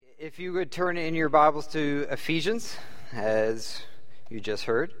If you would turn in your Bibles to Ephesians, as you just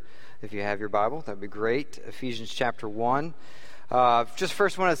heard. If you have your Bible, that'd be great. Ephesians chapter 1. Just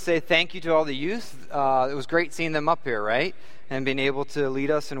first want to say thank you to all the youth. It was great seeing them up here, right? And being able to lead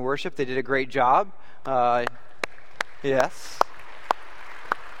us in worship. They did a great job. Yes.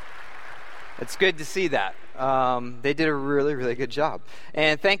 It's good to see that. They did a really, really good job.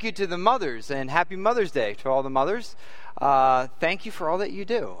 And thank you to the mothers, and happy Mother's Day to all the mothers. Thank you for all that you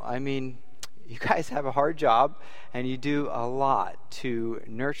do. I mean, you guys have a hard job, and you do a lot to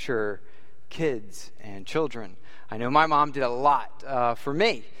nurture kids and children. I know my mom did a lot for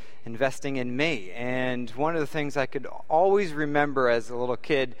me, investing in me. And one of the things I could always remember as a little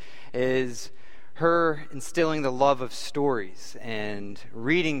kid is her instilling the love of stories and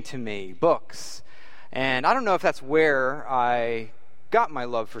reading to me books. And I don't know if that's where I got my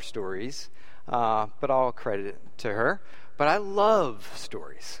love for stories, but I'll credit it to her. But I love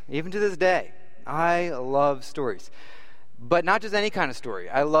stories, even to this day. I love stories. But not just any kind of story.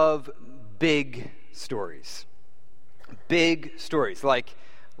 I love big stories. Big stories, like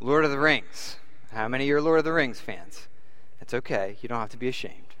Lord of the Rings. How many of you are Lord of the Rings fans? It's okay. You don't have to be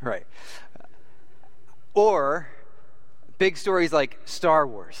ashamed. Right. Or big stories like Star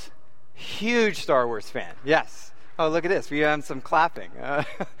Wars. Huge Star Wars fan. Yes. Oh, look at this. We have some clapping.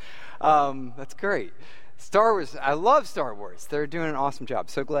 That's great. Star Wars. I love Star Wars. They're doing an awesome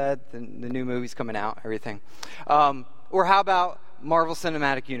job. So glad the new movie's coming out, everything. Or how about Marvel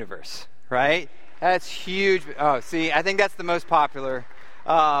Cinematic Universe, right? That's huge. Oh, see, I think that's the most popular.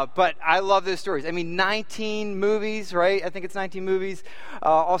 But I love those stories. I mean, 19 movies, right? I think it's 19 movies,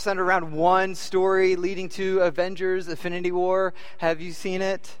 all centered around one story leading to Avengers: Infinity War. Have you seen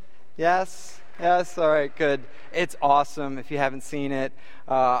it? Yes? Yes? All right, good. It's awesome. If you haven't seen it,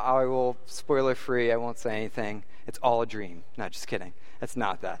 I will, spoiler free, I won't say anything. It's all a dream. No, just kidding. It's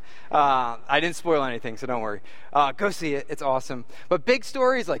not that. I didn't spoil anything, so don't worry. Go see it. It's awesome. But big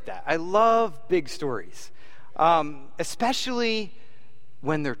stories like that. I love big stories, especially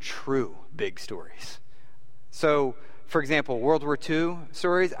when they're true big stories. So, for example, World War II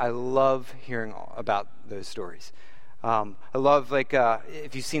stories, I love hearing about those stories. I love,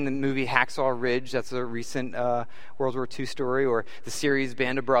 if you've seen the movie Hacksaw Ridge, that's a recent World War II story, or the series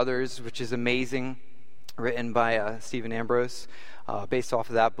Band of Brothers, which is amazing, written by Stephen Ambrose, based off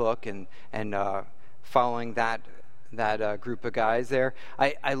of that book, and following that group of guys there.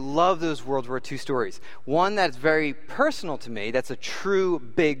 I love those World War II stories. One that's very personal to me, that's a true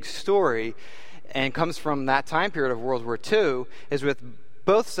big story, and comes from that time period of World War II, is with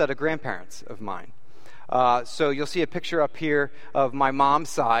both set of grandparents of mine. So you'll see a picture up here of my mom's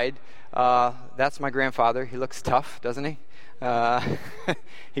side. That's my grandfather. He looks tough, doesn't he?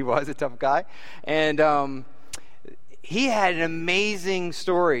 He was a tough guy. And he had an amazing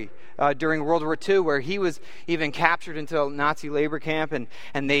story during World War II, where he was even captured into a Nazi labor camp, and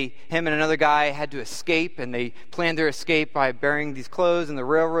him and another guy had to escape, and they planned their escape by burying these clothes in the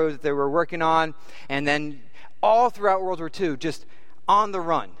railroads that they were working on. And then all throughout World War II, just on the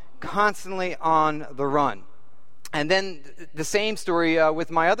run. Constantly on the run. And then the same story with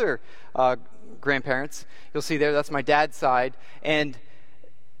my other grandparents. You'll see there, that's my dad's side. And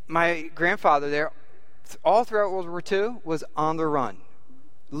my grandfather there, all throughout World War II, was on the run.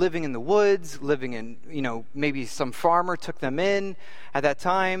 Living in the woods, living in, maybe some farmer took them in at that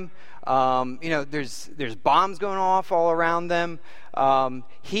time. There's bombs going off all around them.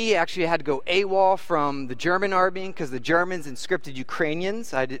 He actually had to go AWOL from the German army because the Germans conscripted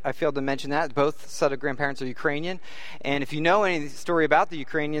Ukrainians. I failed to mention that. Both set of grandparents are Ukrainian. And if you know any story about the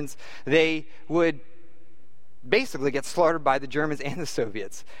Ukrainians, they would basically get slaughtered by the Germans and the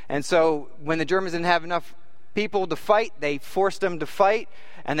Soviets. And so when the Germans didn't have enough people to fight, they forced him to fight,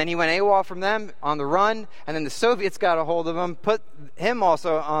 and then he went AWOL from them on the run, and then the Soviets got a hold of him, put him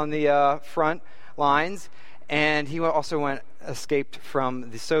also on the front lines, and he also escaped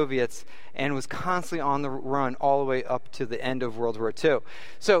from the Soviets and was constantly on the run all the way up to the end of World War II.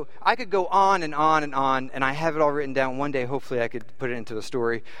 So I could go on and on and on, and I have it all written down. One day, hopefully, I could put it into a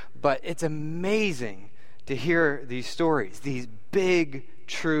story, but it's amazing to hear these stories, these big,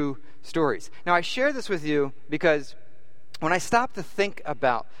 true stories. Now, I share this with you because when I stop to think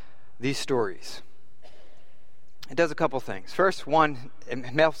about these stories, it does a couple things. First, one, it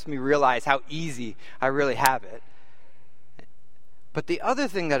helps me realize how easy I really have it. But the other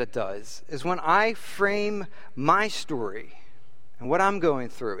thing that it does is when I frame my story and what I'm going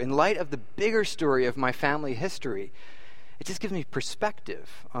through in light of the bigger story of my family history, it just gives me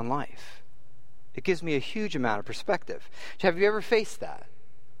perspective on life. It gives me a huge amount of perspective. Have you ever faced that?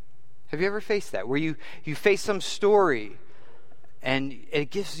 Have you ever faced that, where you face some story and it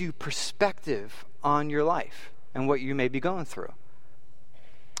gives you perspective on your life and what you may be going through.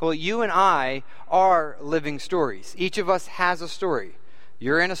 Well, you and I are living stories. Each of us has a story.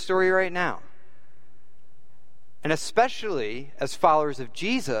 You're in a story right now. And especially as followers of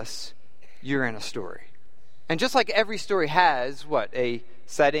Jesus, you're in a story. And just like every story has, a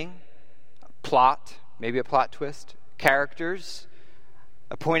setting, a plot, maybe a plot twist, characters,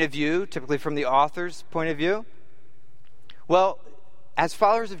 a point of view, typically from the author's point of view. Well, as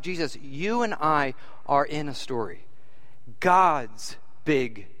followers of Jesus, you and I are in a story. God's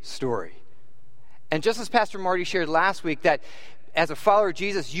big story. And just as Pastor Marty shared last week, that as a follower of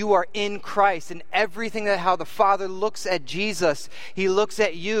Jesus, you are in Christ, and everything that how the Father looks at Jesus, he looks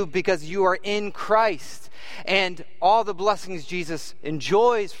at you because you are in Christ. And all the blessings Jesus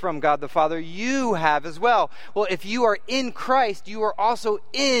enjoys from God the Father, you have as well. Well, if you are in Christ, you are also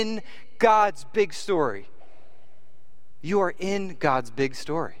in God's big story. You are in God's big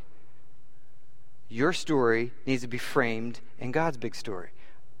story. Your story needs to be framed in God's big story.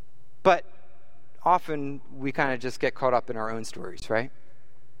 But often we kind of just get caught up in our own stories, right?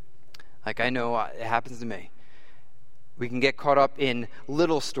 Like, I know it happens to me. We can get caught up in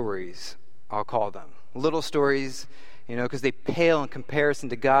little stories, I'll call them. Little stories, because they pale in comparison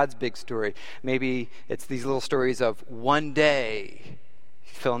to God's big story. Maybe it's these little stories of one day,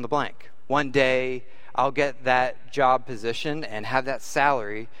 fill in the blank. One day I'll get that job position and have that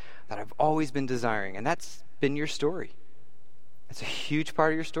salary that I've always been desiring. And that's been your story. It's a huge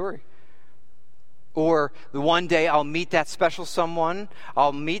part of your story. Or the one day I'll meet that special someone,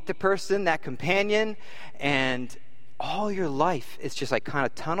 I'll meet the person, that companion, and all your life it's just like kind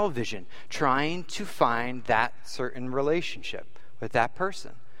of tunnel vision, trying to find that certain relationship with that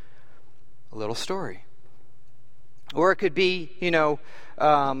person. A little story. Or it could be, I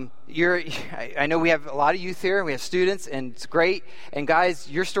know we have a lot of youth here, and we have students, and it's great. And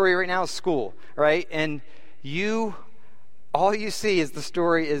guys, your story right now is school, right? And all you see is the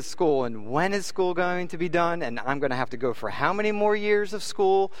story is school, and when is school going to be done? And I'm going to have to go for how many more years of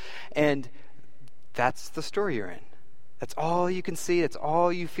school? And that's the story you're in. That's all you can see. That's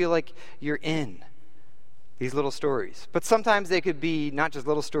all you feel like you're in, these little stories. But sometimes they could be not just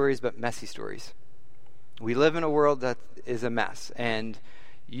little stories, but messy stories. We live in a world that is a mess, and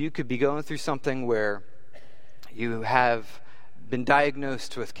you could be going through something where you have been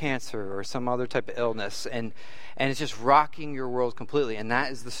diagnosed with cancer or some other type of illness, and it's just rocking your world completely, and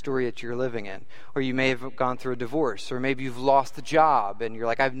that is the story that you're living in. Or you may have gone through a divorce, or maybe you've lost a job, and you're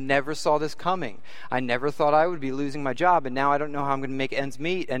like, I've never saw this coming. I never thought I would be losing my job, and now I don't know how I'm going to make ends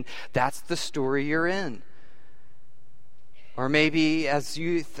meet, and that's the story you're in. Or maybe as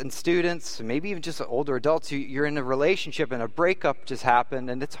youth and students, maybe even just older adults, you're in a relationship and a breakup just happened,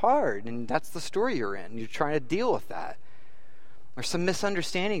 and it's hard, and that's the story you're in. You're trying to deal with that. Or some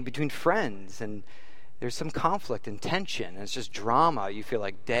misunderstanding between friends, and there's some conflict and tension, and it's just drama you feel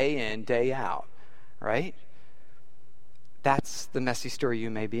like day in, day out, right? That's the messy story you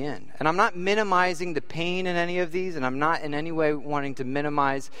may be in. And I'm not minimizing the pain in any of these, and I'm not in any way wanting to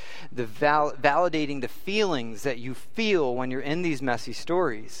minimize the validating the feelings that you feel when you're in these messy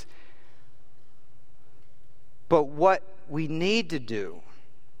stories. But what we need to do,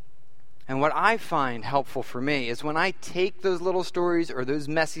 and what I find helpful for me, is when I take those little stories or those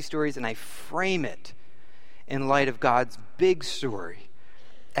messy stories and I frame it in light of God's big story,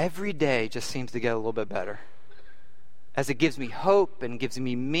 every day just seems to get a little bit better. As it gives me hope and gives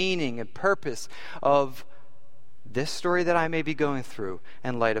me meaning and purpose of this story that I may be going through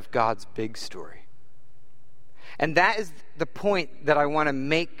in light of God's big story. And that is the point that I want to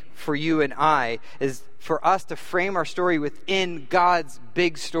make for you and I, is for us to frame our story within God's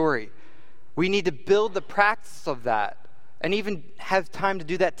big story. We need to build the practice of that and even have time to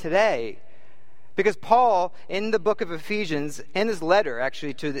do that today. Because Paul, in the book of Ephesians, in his letter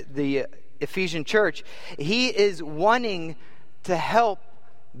actually to the Ephesian church, he is wanting to help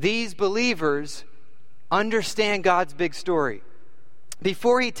these believers understand God's big story.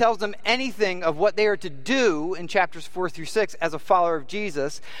 Before he tells them anything of what they are to do in chapters 4 through 6 as a follower of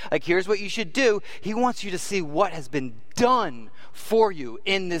Jesus, like here's what you should do, he wants you to see what has been done for you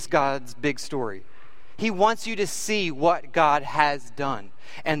in this God's big story. He wants you to see what God has done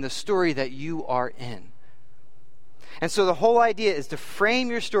and the story that you are in. And so the whole idea is to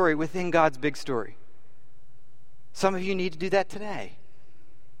frame your story within God's big story. Some of you need to do that today.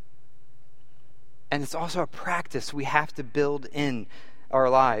 And it's also a practice we have to build in our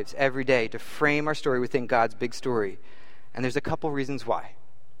lives every day to frame our story within God's big story. And there's a couple reasons why.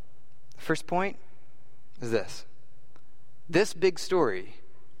 The first point is this. This big story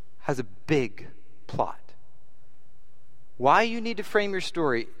has a big plot. why you need to frame your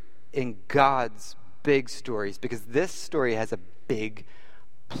story in God's big stories, because this story has a big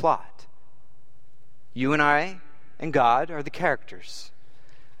plot. You and I and God are the characters.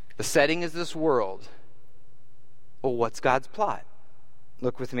 The setting is this world. Well, what's God's plot?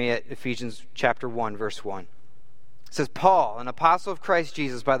 Look with me at Ephesians chapter 1, verse 1. It says, Paul, an apostle of Christ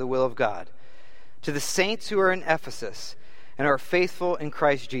Jesus by the will of God, to the saints who are in Ephesus and are faithful in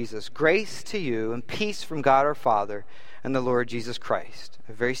Christ Jesus, grace to you and peace from God our Father and the Lord Jesus Christ.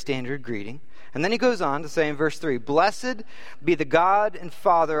 A very standard greeting. And then he goes on to say in verse 3, Blessed be the God and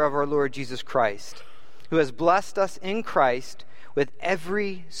Father of our Lord Jesus Christ, who has blessed us in Christ with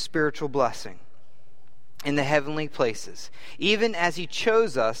every spiritual blessing in the heavenly places, even as he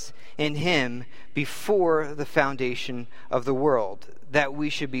chose us in him before the foundation of the world, that we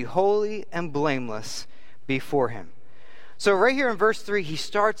should be holy and blameless before him. So right here in verse 3, he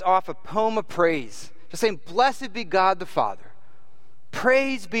starts off a poem of praise, just saying, Blessed be God the Father.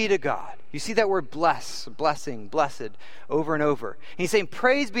 Praise be to God. You see that word bless, blessing, blessed, over and over. And he's saying,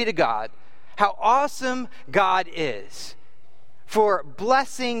 praise be to God, how awesome God is for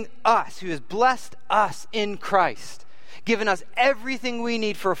blessing us, who has blessed us in Christ, given us everything we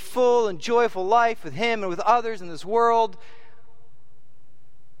need for a full and joyful life with him and with others in this world,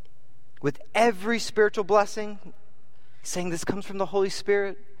 with every spiritual blessing. He's saying this comes from the Holy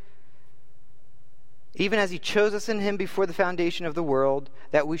Spirit. Even as he chose us in him before the foundation of the world,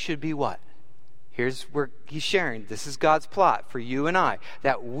 that we should be what? Here's where he's sharing. This is God's plot for you and I.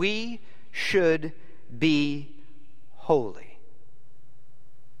 That we should be holy.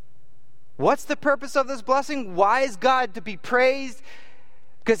 What's the purpose of this blessing? Why is God to be praised?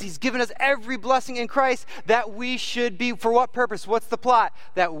 Because he's given us every blessing in Christ that we should be. For what purpose? What's the plot?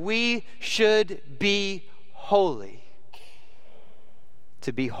 That we should be holy.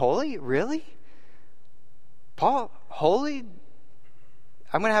 To be holy? Really? Paul, holy?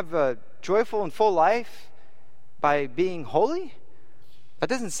 I'm going to have a joyful and full life by being holy? That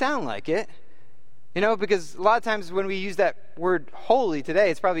doesn't sound like it. You know, because a lot of times when we use that word holy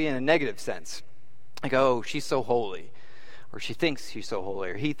today, it's probably in a negative sense. Like, oh, she's so holy. Or she thinks she's so holy.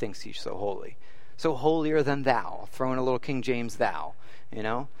 Or he thinks he's so holy. So holier than thou. Throw in a little King James thou, you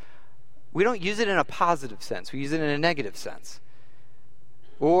know. We don't use it in a positive sense. We use it in a negative sense.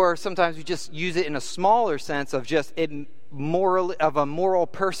 Or sometimes we just use it in a smaller sense of just a moral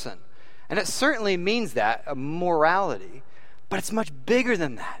person. And it certainly means that, a morality. But it's much bigger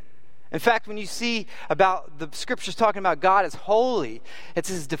than that. In fact, when you see about the scriptures talking about God as holy, it's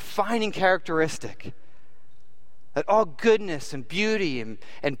his defining characteristic. That all goodness and beauty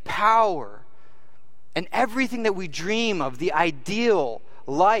and power and everything that we dream of, the ideal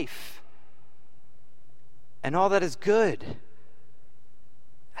life, and all that is good,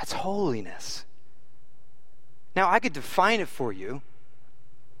 that's holiness. Now, I could define it for you,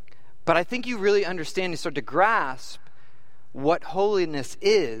 but I think you really understand and start to grasp what holiness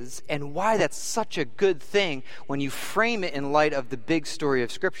is and why that's such a good thing when you frame it in light of the big story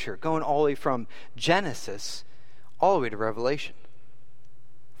of Scripture, going all the way from Genesis all the way to Revelation.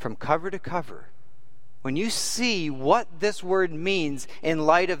 From cover to cover. When you see what this word means in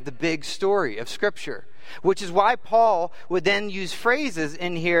light of the big story of Scripture, which is why Paul would then use phrases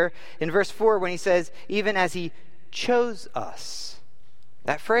in here in verse 4 when he says, even as he chose us.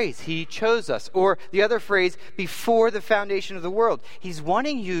 That phrase, he chose us. Or the other phrase, before the foundation of the world. He's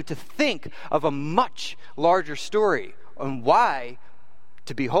wanting you to think of a much larger story on why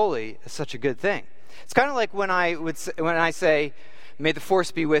to be holy is such a good thing. It's kind of like when I say, may the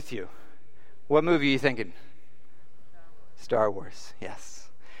force be with you. What movie are you thinking? Star Wars, yes.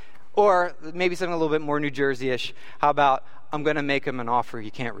 Or maybe something a little bit more New Jersey-ish. How about, I'm going to make him an offer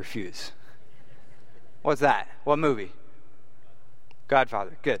he can't refuse. What's that? What movie?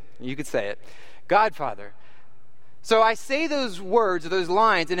 Godfather. Good. You could say it. Godfather. So I say those words or those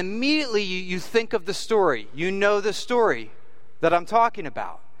lines, and immediately you think of the story. You know the story that I'm talking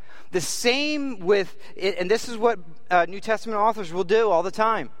about. The same with, and this is what New Testament authors will do all the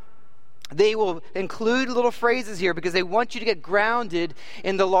time. They will include little phrases here because they want you to get grounded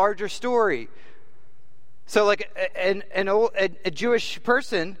in the larger story. So like a Jewish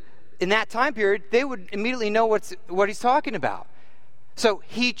person in that time period, they would immediately know what he's talking about. So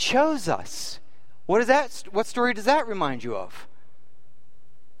he chose us. What story does that remind you of?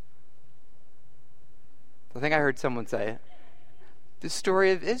 I think I heard someone say it. The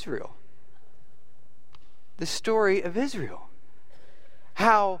story of Israel. The story of Israel.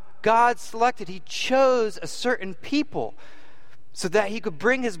 How God selected, he chose a certain people so that he could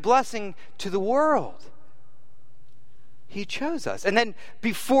bring his blessing to the world. he chose us. And then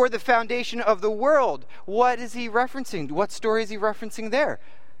before the foundation of the world, what is he referencing? What story is he referencing there?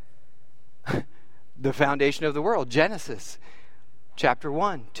 The foundation of the world, Genesis, chapter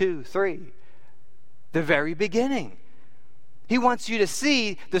 1, 2, 3, the very beginning. He wants you to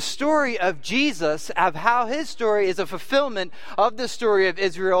see the story of Jesus, of how his story is a fulfillment of the story of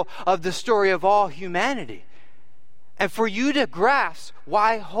Israel, of the story of all humanity. And for you to grasp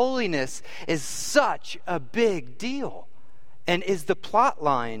why holiness is such a big deal and is the plot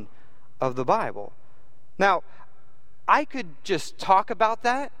line of the Bible. Now, I could just talk about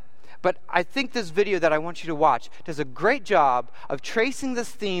that, but I think this video that I want you to watch does a great job of tracing this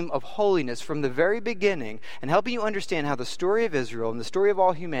theme of holiness from the very beginning and helping you understand how the story of Israel and the story of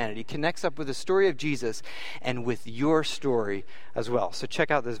all humanity connects up with the story of Jesus and with your story as well. So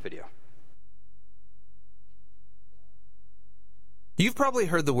check out this video. You've probably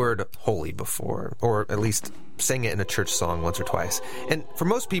heard the word holy before, or at least sang it in a church song once or twice. And for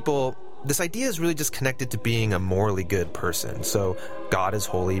most people, this idea is really just connected to being a morally good person. So God is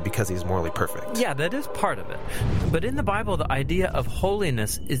holy because he's morally perfect. Yeah, that is part of it. But in the Bible, the idea of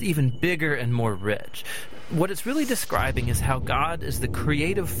holiness is even bigger and more rich. What it's really describing is how God is the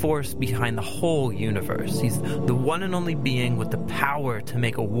creative force behind the whole universe. He's the one and only being with the power to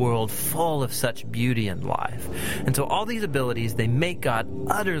make a world full of such beauty and life. And so all these abilities, they make God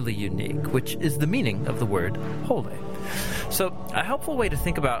utterly unique, which is the meaning of the word holy. So a helpful way to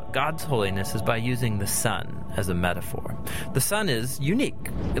think about God's holiness is by using the sun as a metaphor. The sun is unique,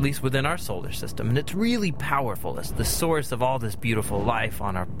 at least within our solar system, and it's really powerful. It's the source of all this beautiful life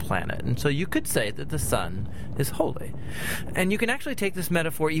on our planet. And so you could say that the sun is holy. And you can actually take this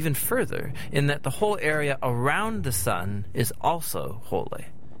metaphor even further in that the whole area around the sun is also holy.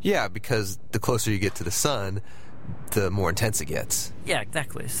 Yeah, because the closer you get to the sun, the more intense it gets. Yeah,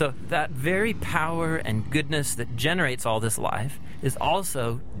 exactly. So that very power and goodness that generates all this life is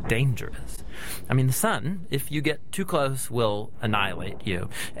also dangerous. I mean, the sun, if you get too close, will annihilate you.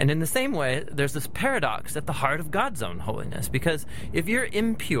 And in the same way, there's this paradox at the heart of God's own holiness, because if you're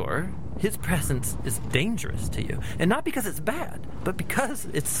impure, his presence is dangerous to you. And not because it's bad, but because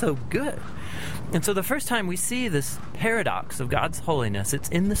it's so good. And so the first time we see this paradox of God's holiness, it's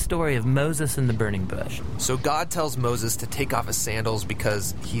in the story of Moses and the burning bush. So God tells Moses to take off his sandals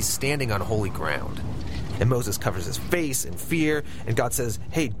because he's standing on holy ground. And Moses covers his face in fear, and God says,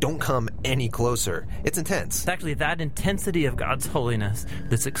 hey, don't come any closer. It's intense. It's actually that intensity of God's holiness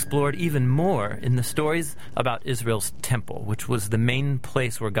that's explored even more in the stories about Israel's temple, which was the main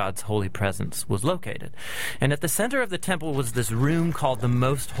place where God's holy presence was located. And at the center of the temple was this room called the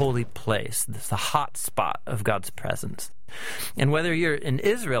Most Holy Place, this the hot spot of God's presence. And whether you're an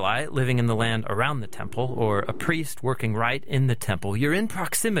Israelite living in the land around the temple or a priest working right in the temple, you're in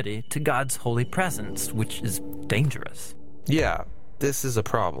proximity to God's holy presence, which is dangerous. Yeah, this is a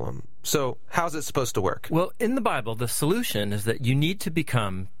problem. So how's it supposed to work? Well, in the Bible, the solution is that you need to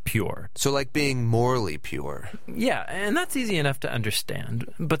become pure. So like being morally pure. Yeah, and that's easy enough to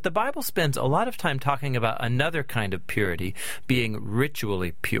understand. But the Bible spends a lot of time talking about another kind of purity, being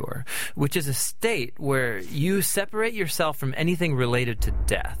ritually pure, which is a state where you separate yourself from anything related to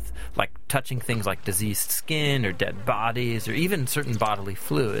death, like touching things like diseased skin or dead bodies or even certain bodily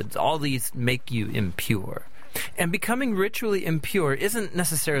fluids. All these make you impure. And becoming ritually impure isn't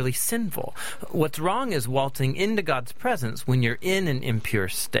necessarily sinful. What's wrong is waltzing into God's presence when you're in an impure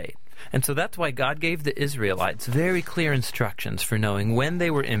state. And so that's why God gave the Israelites very clear instructions for knowing when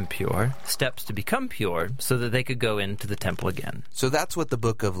they were impure, steps to become pure, so that they could go into the temple again. So that's what the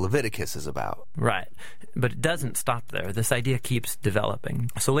book of Leviticus is about. Right. But it doesn't stop there. This idea keeps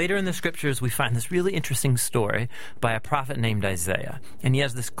developing. So later in the scriptures, we find this really interesting story by a prophet named Isaiah. And he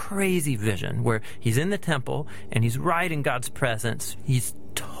has this crazy vision where he's in the temple and he's right in God's presence. He's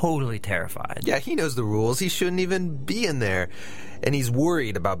totally terrified. Yeah, he knows the rules. He shouldn't even be in there. And he's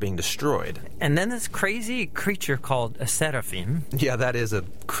worried about being destroyed. And then this crazy creature called a seraphim. Yeah, that is a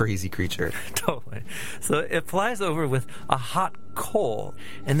crazy creature. Totally. So it flies over with a hot coal,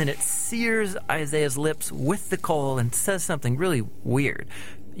 and then it sears Isaiah's lips with the coal and says something really weird.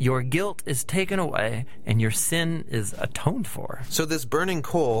 Your guilt is taken away, and your sin is atoned for. So this burning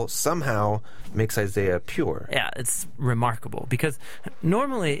coal somehow makes Isaiah pure. Yeah, it's remarkable, because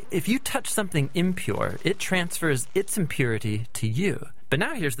normally, if you touch something impure, it transfers its impurity to you. But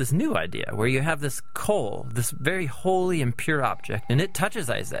now here's this new idea, where you have this coal, this very holy and pure object, and it touches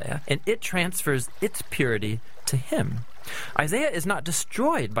Isaiah, and it transfers its purity to him. Isaiah is not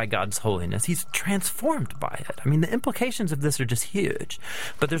destroyed by God's holiness. He's transformed by it. I mean, the implications of this are just huge.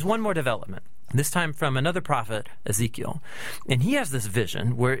 But there's one more development, this time from another prophet, Ezekiel. And he has this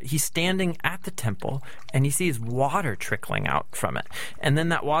vision where he's standing at the temple and he sees water trickling out from it. And then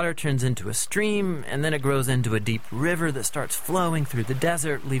that water turns into a stream, and then it grows into a deep river that starts flowing through the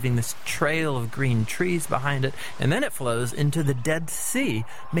desert, leaving this trail of green trees behind it. And then it flows into the Dead Sea,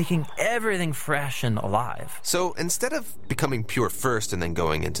 making everything fresh and alive. So instead of becoming pure first and then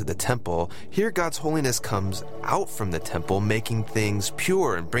going into the temple, here God's holiness comes out from the temple, making things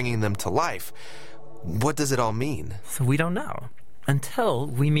pure and bringing them to life. What does it all mean? So we don't know until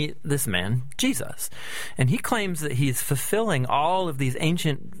we meet this man, Jesus. And he claims that he's fulfilling all of these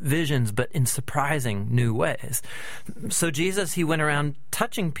ancient visions, but in surprising new ways. So Jesus, he went around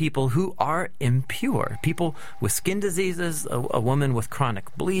touching people who are impure, people with skin diseases, a woman with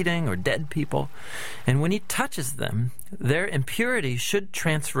chronic bleeding, or dead people. And when he touches them, their impurity should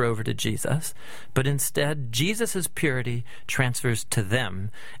transfer over to Jesus, but instead, Jesus' purity transfers to them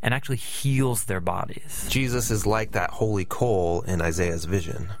and actually heals their bodies. Jesus is like that holy coal in Isaiah's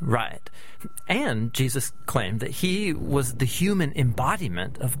vision. Right. And Jesus claimed that he was the human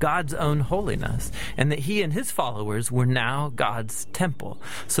embodiment of God's own holiness, and that he and his followers were now God's temple,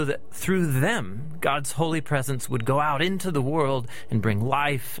 so that through them, God's holy presence would go out into the world and bring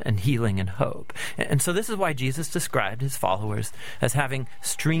life and healing and hope. And so this is why Jesus described his followers as having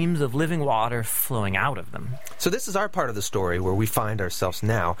streams of living water flowing out of them. So this is our part of the story where we find ourselves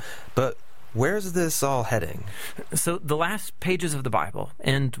now, but where's this all heading? So the last pages of the Bible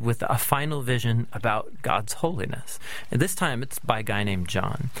end with a final vision about God's holiness. And this time it's by a guy named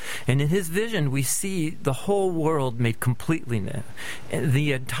John. And in his vision, we see the whole world made completely new.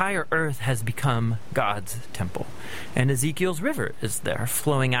 The entire earth has become God's temple. And Ezekiel's river is there,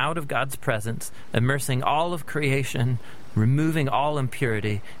 flowing out of God's presence, immersing all of creation, removing all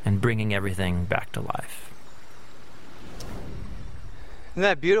impurity, and bringing everything back to life. Isn't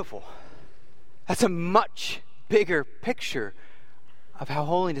that beautiful? That's a much bigger picture of how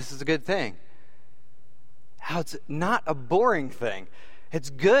holiness is a good thing. How it's not a boring thing. It's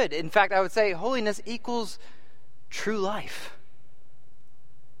good. In fact, I would say holiness equals true life.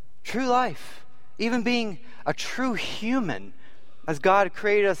 True life. Even being a true human as God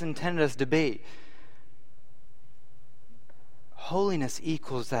created us and intended us to be. Holiness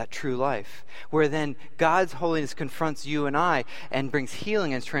equals that true life, where then God's holiness confronts you and I and brings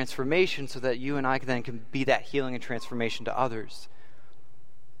healing and transformation so that you and I can be that healing and transformation to others.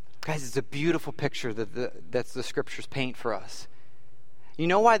 Guys, it's a beautiful picture that the scriptures paint for us. You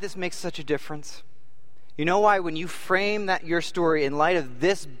know why this makes such a difference? You know why when you frame your story in light of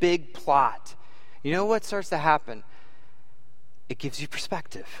this big plot, you know what starts to happen? It gives you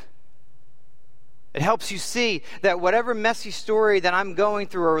perspective. It helps you see that whatever messy story that I'm going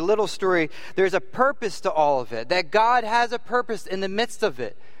through or little story, there's a purpose to all of it. That God has a purpose in the midst of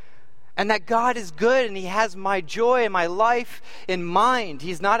it. And that God is good and he has my joy and my life in mind.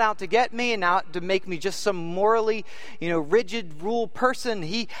 He's not out to get me and out to make me just some morally, rigid rule person.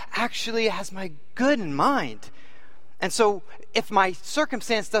 He actually has my good in mind. And so if my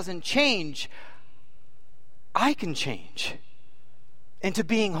circumstance doesn't change, I can change into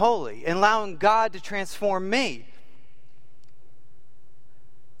being holy and allowing God to transform me.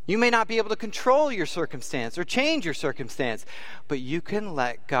 You may not be able to control your circumstance or change your circumstance, but you can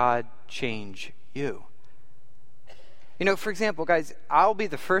let God change you. For example, guys, I'll be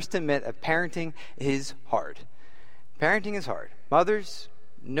the first to admit that parenting is hard. Parenting is hard. Mothers,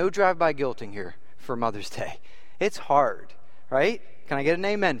 no drive-by guilting here for Mother's Day. It's hard, right? Can I get an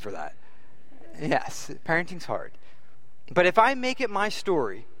amen for that? Yes, parenting's hard. But if I make it my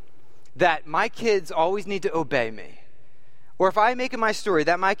story that my kids always need to obey me, or if I make it my story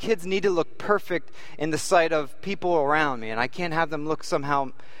that my kids need to look perfect in the sight of people around me and I can't have them look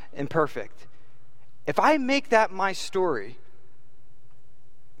somehow imperfect, if I make that my story,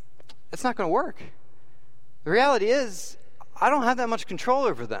 it's not going to work. The reality is, I don't have that much control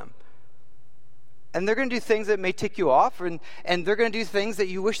over them. And they're going to do things that may tick you off, and they're going to do things that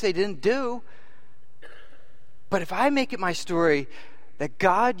you wish they didn't do. But if I make it my story that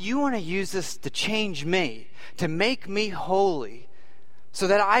God, you want to use this to change me, to make me holy, so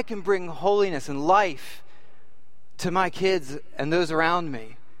that I can bring holiness and life to my kids and those around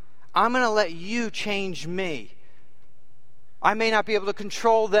me, I'm going to let you change me. I may not be able to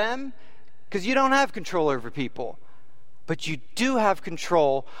control them because you don't have control over people, but you do have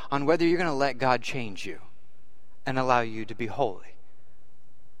control on whether you're going to let God change you and allow you to be holy.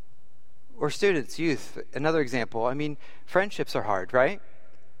 Or students, youth, another example. Friendships are hard, right?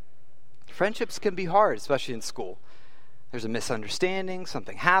 Friendships can be hard, especially in school. there's a misunderstanding,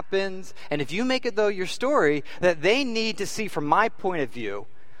 something happens, and if you make it, though, your story that they need to see from my point of view,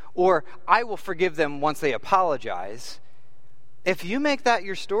 or I will forgive them once they apologize, if you make that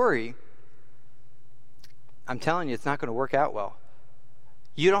your story, I'm telling you, it's not going to work out well.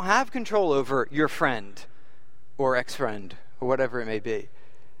 You don't have control over your friend or ex-friend or whatever it may be.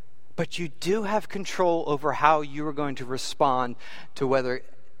 But you do have control over how you are going to respond to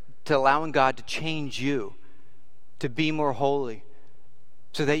allowing God to change you, to be more holy,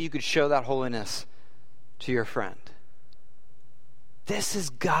 so that you could show that holiness to your friend. This is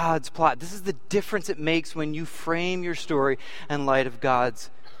God's plot. This is the difference it makes when you frame your story in light of God's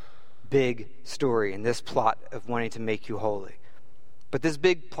big story and this plot of wanting to make you holy. But this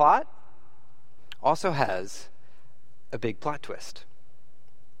big plot also has a big plot twist.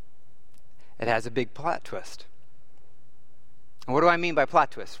 It has a big plot twist. And what do I mean by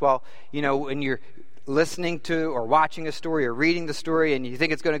plot twist? Well, when you're listening to or watching a story or reading the story and you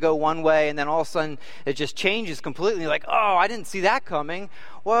think it's going to go one way and then all of a sudden it just changes completely. Like, oh, I didn't see that coming.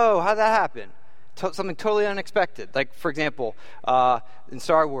 Whoa, how'd that happen? Something totally unexpected. Like, for example, in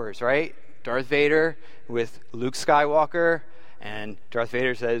Star Wars, right? Darth Vader with Luke Skywalker, and Darth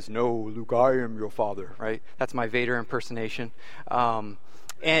Vader says, "No, Luke, I am your father," right? That's my Vader impersonation.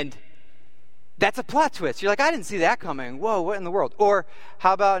 And that's a plot twist. You're like, I didn't see that coming. Whoa, what in the world? Or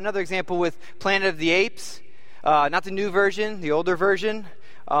how about another example with Planet of the Apes? Not the new version, the older version.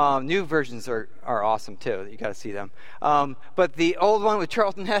 New versions are awesome too. You got to see them. But the old one with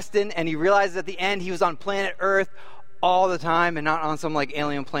Charlton Heston, and he realizes at the end he was on planet Earth all the time and not on some like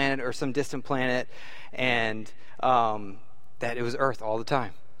alien planet or some distant planet, and that it was Earth all the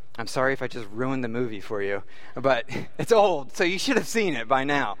time. I'm sorry if I just ruined the movie for you, but it's old, so you should have seen it by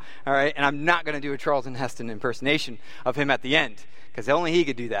now, all right? And I'm not going to do a Charlton Heston impersonation of him at the end, because only he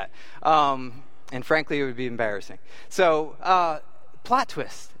could do that. And frankly, it would be embarrassing. So, plot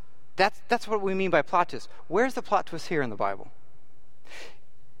twist. That's what we mean by plot twist. Where's the plot twist here in the Bible?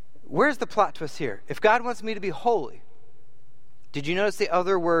 Where's the plot twist here? If God wants me to be holy, did you notice the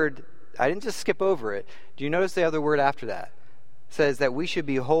other word? I didn't just skip over it. Do you notice the other word after that? Says that we should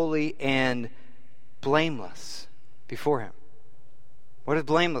be holy and blameless before him. What does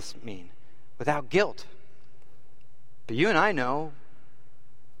blameless mean? Without guilt. But you and I know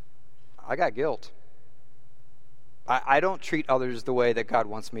I got guilt. I don't treat others the way that God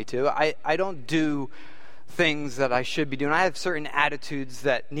wants me to. I don't do things that I should be doing. I have certain attitudes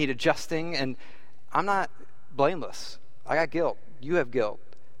that need adjusting, and I'm not blameless. I got guilt. You have guilt.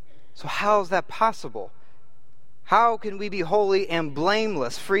 So how is that possible? How can we be holy and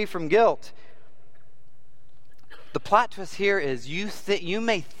blameless, free from guilt? The plot twist here is you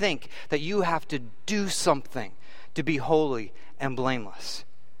may think that you have to do something to be holy and blameless.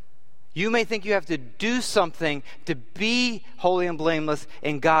 You may think you have to do something to be holy and blameless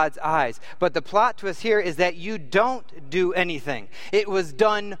in God's eyes. But the plot twist here is that you don't do anything. It was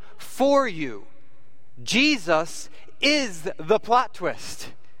done for you. Jesus is the plot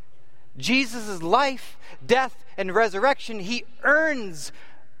twist. Jesus' life, death, and resurrection, he earns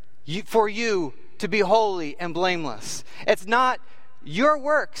for you to be holy and blameless. It's not your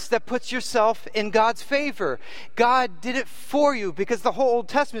works that puts yourself in God's favor. God did it for you, because the whole Old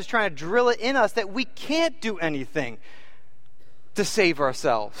Testament is trying to drill it in us that we can't do anything to save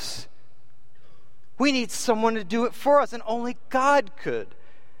ourselves. We need someone to do it for us, and only God could.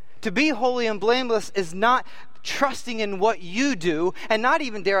 To be holy and blameless is not trusting in what you do, and not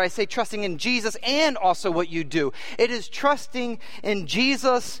even, dare I say, trusting in Jesus and also what you do. It is trusting in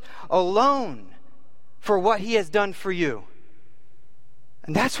Jesus alone for what he has done for you.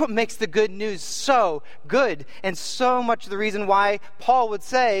 And that's what makes the good news so good, and so much the reason why Paul would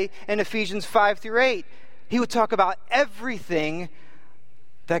say in Ephesians 5-8, he would talk about everything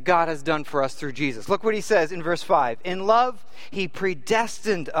that God has done for us through Jesus. Look what he says in verse 5. In love, he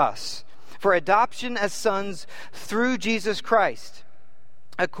predestined us for adoption as sons through Jesus Christ,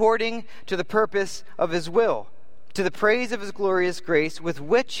 according to the purpose of his will, to the praise of his glorious grace, with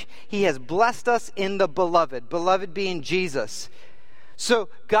which he has blessed us in the beloved, beloved being Jesus. So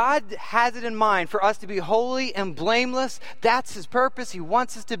God has it in mind for us to be holy and blameless. That's his purpose. He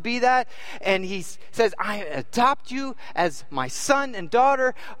wants us to be that. And he says, I adopt you as my son and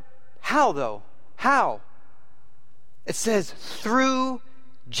daughter. How though? How? It says, through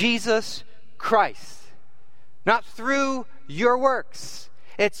Jesus Christ. Not through your works.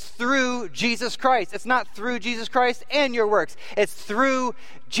 It's through Jesus Christ. It's not through Jesus Christ and your works. It's through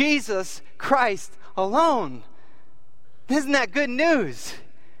Jesus Christ alone. Isn't that good news?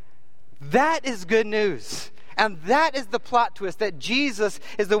 That is good news. And that is the plot twist, that Jesus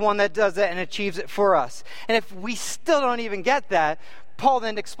is the one that does that and achieves it for us. And if we still don't even get that, Paul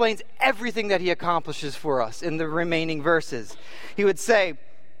then explains everything that he accomplishes for us in the remaining verses. He would say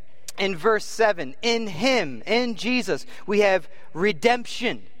in verse 7, in him, in Jesus, we have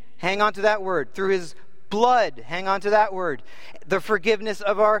redemption. Hang on to that word. Through his blood, hang on to that word. The forgiveness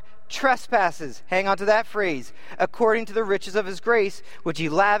of our trespasses, hang on to that phrase. According to the riches of his grace, which he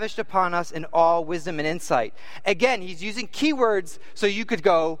lavished upon us in all wisdom and insight. Again, he's using keywords so you could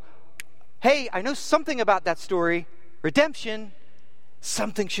go, hey, I know something about that story. Redemption.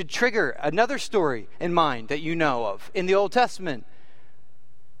 Something should trigger another story in mind that you know of in the Old Testament.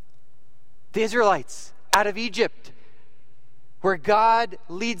 The Israelites out of Egypt, where God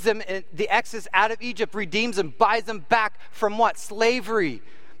leads them in the Exodus out of Egypt, redeems them, buys them back from what? Slavery.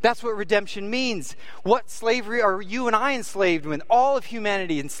 That's what redemption means. What slavery are you and I enslaved with? All of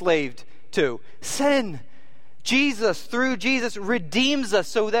humanity enslaved to? Sin. Jesus, through Jesus, redeems us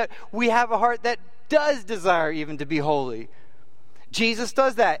so that we have a heart that does desire even to be holy. Jesus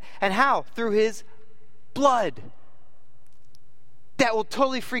does that. And how? Through his blood. That will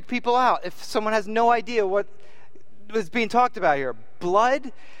totally freak people out if someone has no idea what was being talked about here.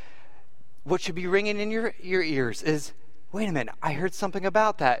 Blood, what should be ringing in your ears is, wait a minute, I heard something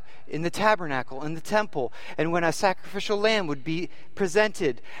about that in the tabernacle, in the temple, and when a sacrificial lamb would be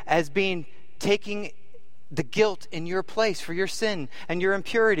presented as being taking the guilt in your place for your sin and your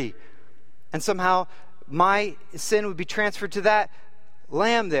impurity. And somehow my sin would be transferred to that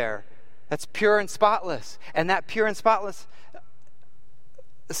lamb there that's pure and spotless. And that pure and spotless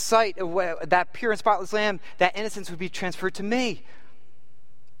sight of that pure and spotless lamb, that innocence would be transferred to me.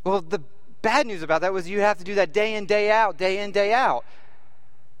 Well, the bad news about that was you have to do that day in, day out, day in, day out.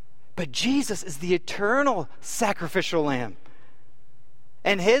 But Jesus is the eternal sacrificial lamb.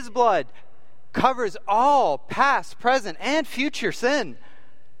 And his blood covers all past, present, and future sin,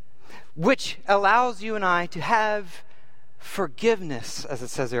 which allows you and I to have forgiveness, as it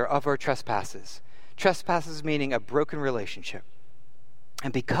says there, of our trespasses. Trespasses meaning a broken relationship.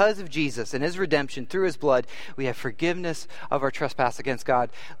 And because of Jesus and his redemption through his blood, we have forgiveness of our trespass against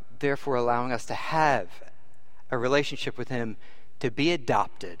God, therefore allowing us to have a relationship with him, to be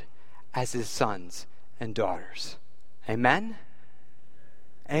adopted as his sons and daughters. Amen?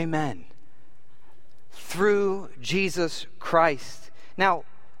 Amen. Through Jesus Christ. Now,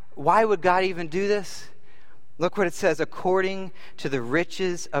 why would God even do this? Look what it says, according to the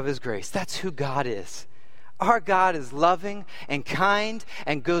riches of his grace. That's who God is. Our God is loving and kind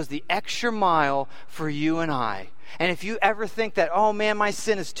and goes the extra mile for you and I. And if you ever think that, oh man, my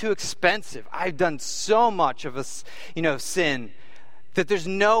sin is too expensive, I've done so much of a sin that there's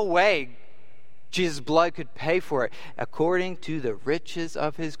no way Jesus' blood could pay for it. According to the riches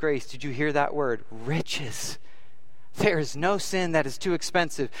of his grace. Did you hear that word? Riches. There is no sin that is too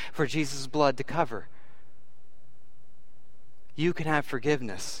expensive for Jesus' blood to cover. You can have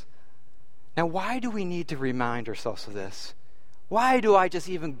forgiveness. Now, why do we need to remind ourselves of this? Why do I just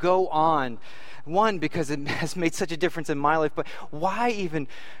even go on? One, because it has made such a difference in my life, but why even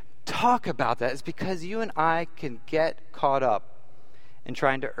talk about that? It's because you and I can get caught up in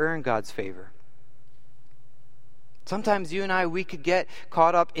trying to earn God's favor. Sometimes you and I, we could get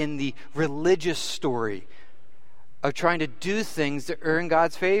caught up in the religious story of trying to do things to earn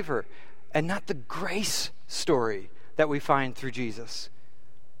God's favor, and not the grace story that we find through Jesus.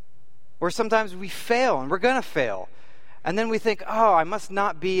 Or sometimes we fail, and we're going to fail. And then we think, oh, I must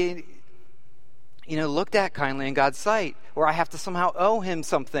not be, looked at kindly in God's sight. Or I have to somehow owe him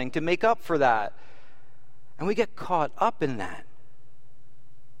something to make up for that. And we get caught up in that.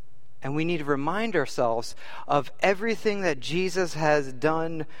 And we need to remind ourselves of everything that Jesus has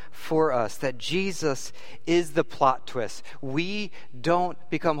done for us, that Jesus is the plot twist. We don't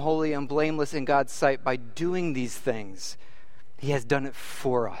become holy and blameless in God's sight by doing these things. He has done it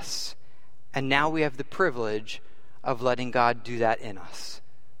for us. And now we have the privilege of letting God do that in us,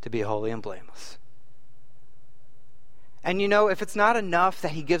 to be holy and blameless. And if it's not enough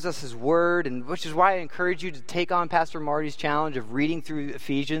that he gives us his word, and which is why I encourage you to take on Pastor Marty's challenge of reading through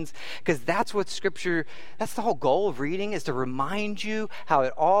Ephesians, because that's what Scripture, that's the whole goal of reading, is to remind you how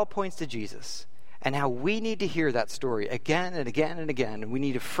it all points to Jesus, and how we need to hear that story again and again and again, and we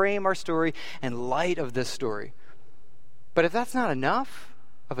need to frame our story in light of this story. But if that's not enough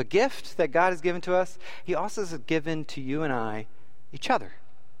of a gift that God has given to us, he also has given to you and I, each other,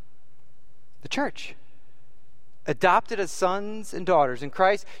 the church. Adopted as sons and daughters in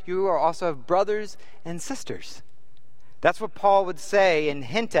Christ, you also have brothers and sisters. That's what Paul would say and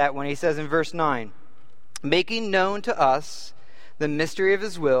hint at when he says in verse 9, making known to us the mystery of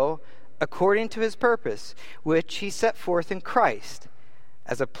his will, according to his purpose, which he set forth in Christ,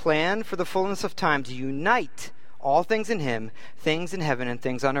 as a plan for the fullness of time to unite all things in him, things in heaven and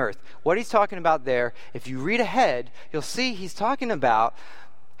things on earth. What he's talking about there, if you read ahead, you'll see he's talking about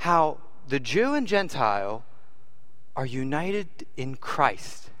how the Jew and Gentile are united in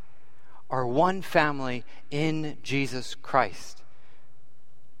Christ, are one family in Jesus Christ.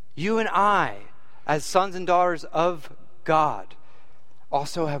 You and I, as sons and daughters of God,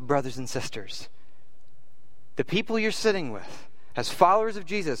 also have brothers and sisters. The people you're sitting with, as followers of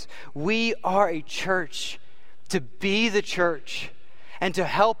Jesus, we are a church to be the church and to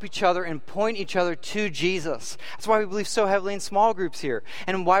help each other and point each other to Jesus. That's why we believe so heavily in small groups here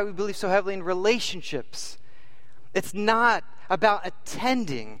and why we believe so heavily in relationships. It's not about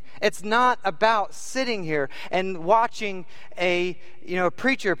attending. It's not about sitting here and watching a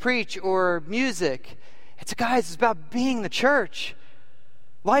preacher preach or music. It's about being the church.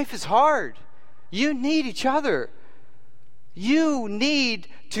 Life is hard. You need each other. You need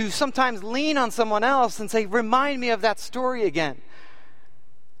to sometimes lean on someone else and say, remind me of that story again.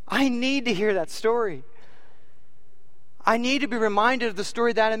 I need to hear that story. I need to be reminded of the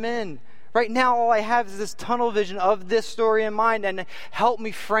story that I'm in. Right now, all I have is this tunnel vision of this story in mind, and help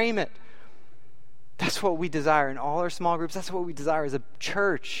me frame it. That's what we desire in all our small groups. That's what we desire as a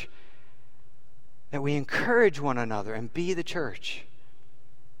church, that we encourage one another and be the church.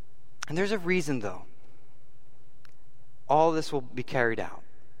 And there's a reason, though, all this will be carried out.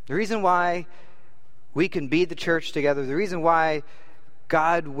 The reason why we can be the church together, the reason why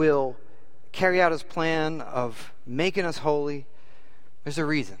God will carry out his plan of making us holy, there's a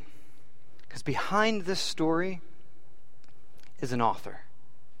reason. Because behind this story is an author.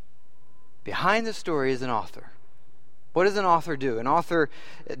 Behind this story is an author. What does an author do? An author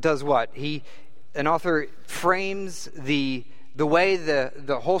does what? An author frames the way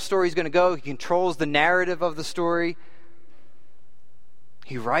the whole story is going to go. He controls the narrative of the story.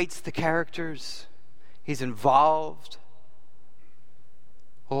 He writes the characters. He's involved.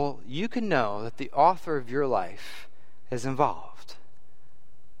 Well, you can know that the author of your life is involved.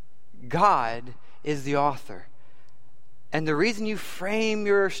 God is the author. And the reason you frame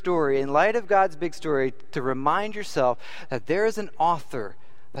your story in light of God's big story, to remind yourself that there is an author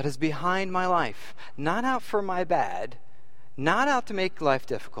that is behind my life, not out for my bad, not out to make life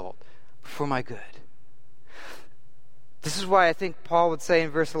difficult, but for my good. This is why I think Paul would say in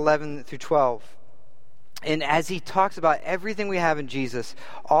verse 11 through 12, and as he talks about everything we have in Jesus,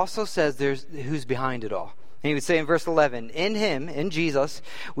 also says there's who's behind it all. And he would say in verse 11, in him, in Jesus,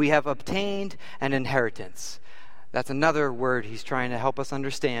 we have obtained an inheritance. That's another word he's trying to help us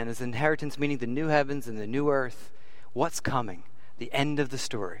understand, is inheritance, meaning the new heavens and the new earth. What's coming? The end of the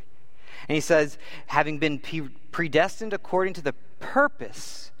story. And he says, having been predestined according to the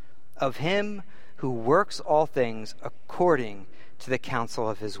purpose of him who works all things according to the counsel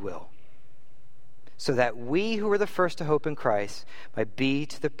of his will, so that we who were the first to hope in Christ might be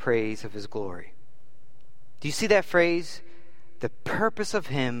to the praise of his glory. Do you see that phrase? The purpose of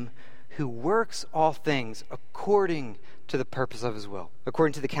him who works all things according to the purpose of his will,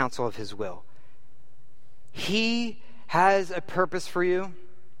 according to the counsel of his will. He has a purpose for you.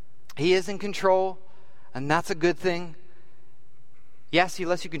 He is in control, and that's a good thing. Yes, he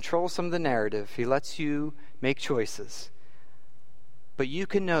lets you control some of the narrative. He lets you make choices. But you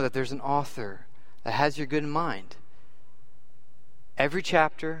can know that there's an author that has your good in mind. Every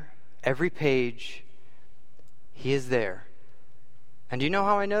chapter, every page, he is there. And do you know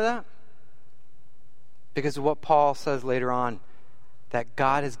how I know that? Because of what Paul says later on, that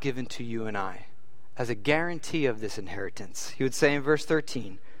God has given to you and I as a guarantee of this inheritance. He would say in verse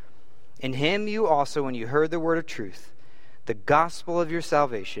 13, in him you also, when you heard the word of truth, the gospel of your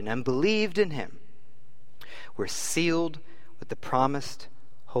salvation, and believed in him, were sealed with the promised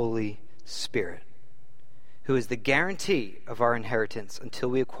Holy Spirit, who is the guarantee of our inheritance until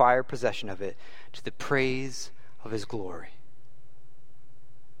we acquire possession of it, to the praise of his glory.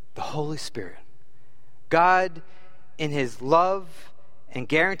 The Holy Spirit. God, in his love, and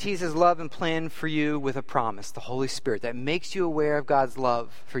guarantees his love and plan for you with a promise, the Holy Spirit, that makes you aware of God's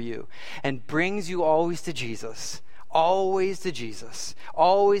love for you and brings you always to Jesus, always to Jesus,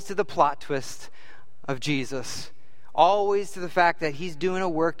 always to the plot twist of Jesus, always to the fact that he's doing a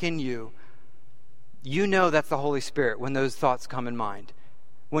work in you. You know that's the Holy Spirit when those thoughts come in mind,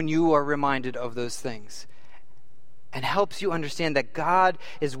 when you are reminded of those things, and helps you understand that God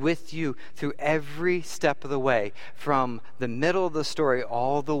is with you through every step of the way, from the middle of the story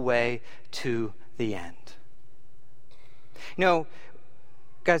all the way to the end. You know,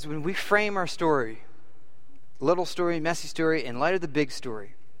 guys, when we frame our story, little story, messy story, in light of the big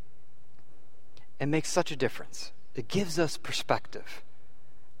story, it makes such a difference. It gives us perspective.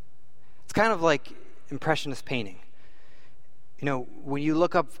 It's kind of like Impressionist painting. You know, when you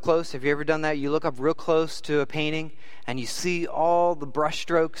look up close, have you ever done that? You look up real close to a painting and you see all the brush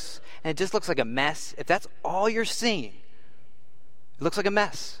strokes and it just looks like a mess. If that's all you're seeing, it looks like a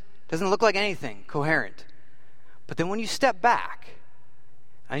mess. It doesn't look like anything coherent. But then when you step back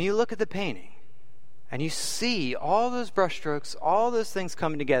and you look at the painting and you see all those brush strokes, all those things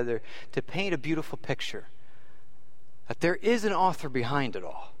coming together to paint a beautiful picture, that there is an author behind it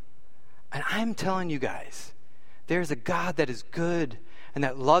all. And I'm telling you guys, there's a God that is good and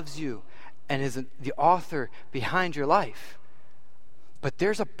that loves you and is the author behind your life. But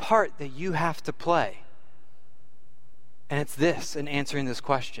there's a part that you have to play. And it's this, in answering this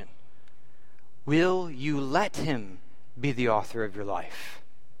question. Will you let him be the author of your life?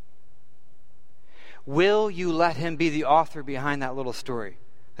 Will you let him be the author behind that little story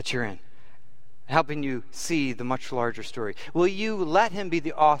that you're in, helping you see the much larger story? Will you let him be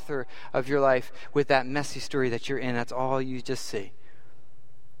the author of your life with that messy story that you're in? That's all you just see.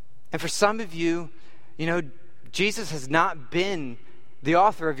 And for some of you, you know, Jesus has not been the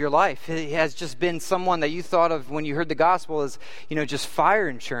author of your life. He has just been someone that you thought of when you heard the gospel as, you know, just fire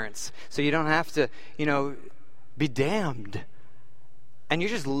insurance. So you don't have to, you know, be damned. And you're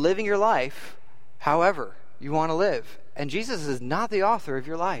just living your life however you want to live. And Jesus is not the author of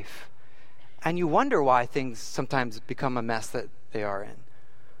your life. And you wonder why things sometimes become a mess that they are in.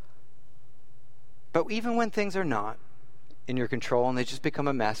 But even when things are not in your control and they just become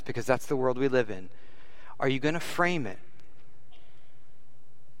a mess, because that's the world we live in, are you going to frame it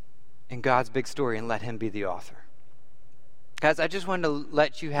in God's big story and let him be the author? Guys, I just wanted to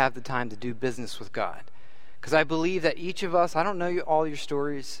let you have the time to do business with God. Because I believe that each of us, I don't know all your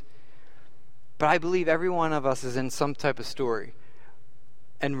stories, but I believe every one of us is in some type of story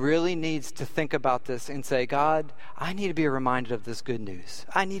and really needs to think about this and say, God, I need to be reminded of this good news.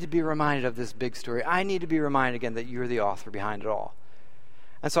 I need to be reminded of this big story. I need to be reminded again that you're the author behind it all.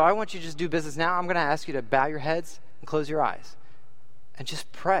 And so I want you to just do business now. I'm going to ask you to bow your heads and close your eyes and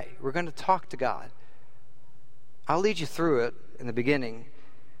just pray. We're going to talk to God. I'll lead you through it in the beginning,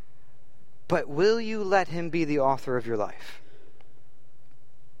 but will you let him be the author of your life?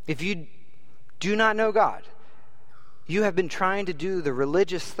 If you do not know God, you have been trying to do the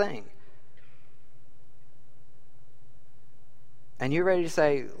religious thing, and you're ready to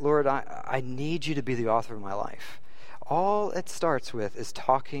say, Lord, I need you to be the author of my life. All it starts with is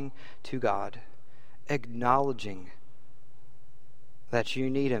talking to God, acknowledging that you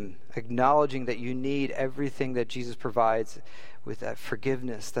need him, acknowledging that you need everything that Jesus provides with that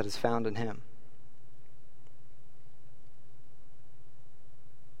forgiveness that is found in him.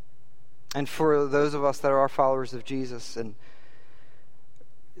 And for those of us that are followers of Jesus and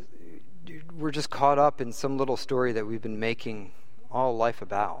we're just caught up in some little story that we've been making all life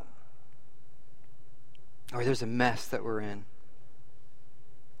about, or there's a mess that we're in,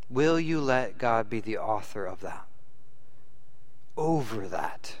 will you let God be the author of that, over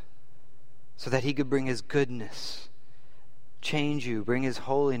that, so that he could bring his goodness, change you, bring his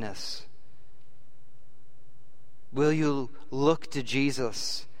holiness? Will you look to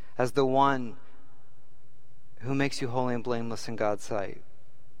Jesus as the one who makes you holy and blameless in God's sight?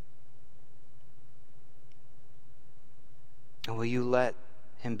 And will you let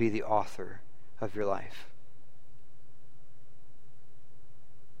him be the author of your life?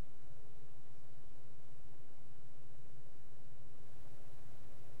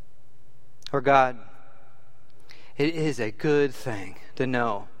 Or God, it is a good thing to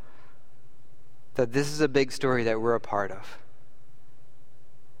know that this is a big story that we're a part of.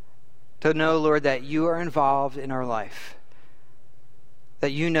 To know, Lord, that you are involved in our life. That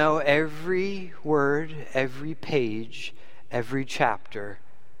you know every word, every page, every chapter,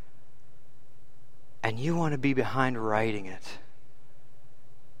 and you want to be behind writing it.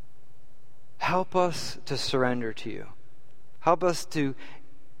 Help us to surrender to you. Help us to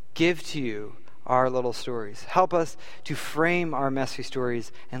give to you our little stories. Help us to frame our messy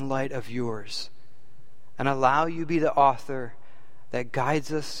stories in light of yours. And allow you to be the author that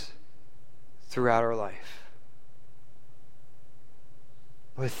guides us throughout our life.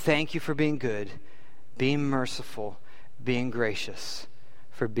 Lord, thank you for being good, being merciful, being gracious,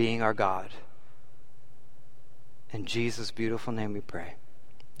 for being our God. In Jesus' beautiful name we pray.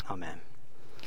 Amen.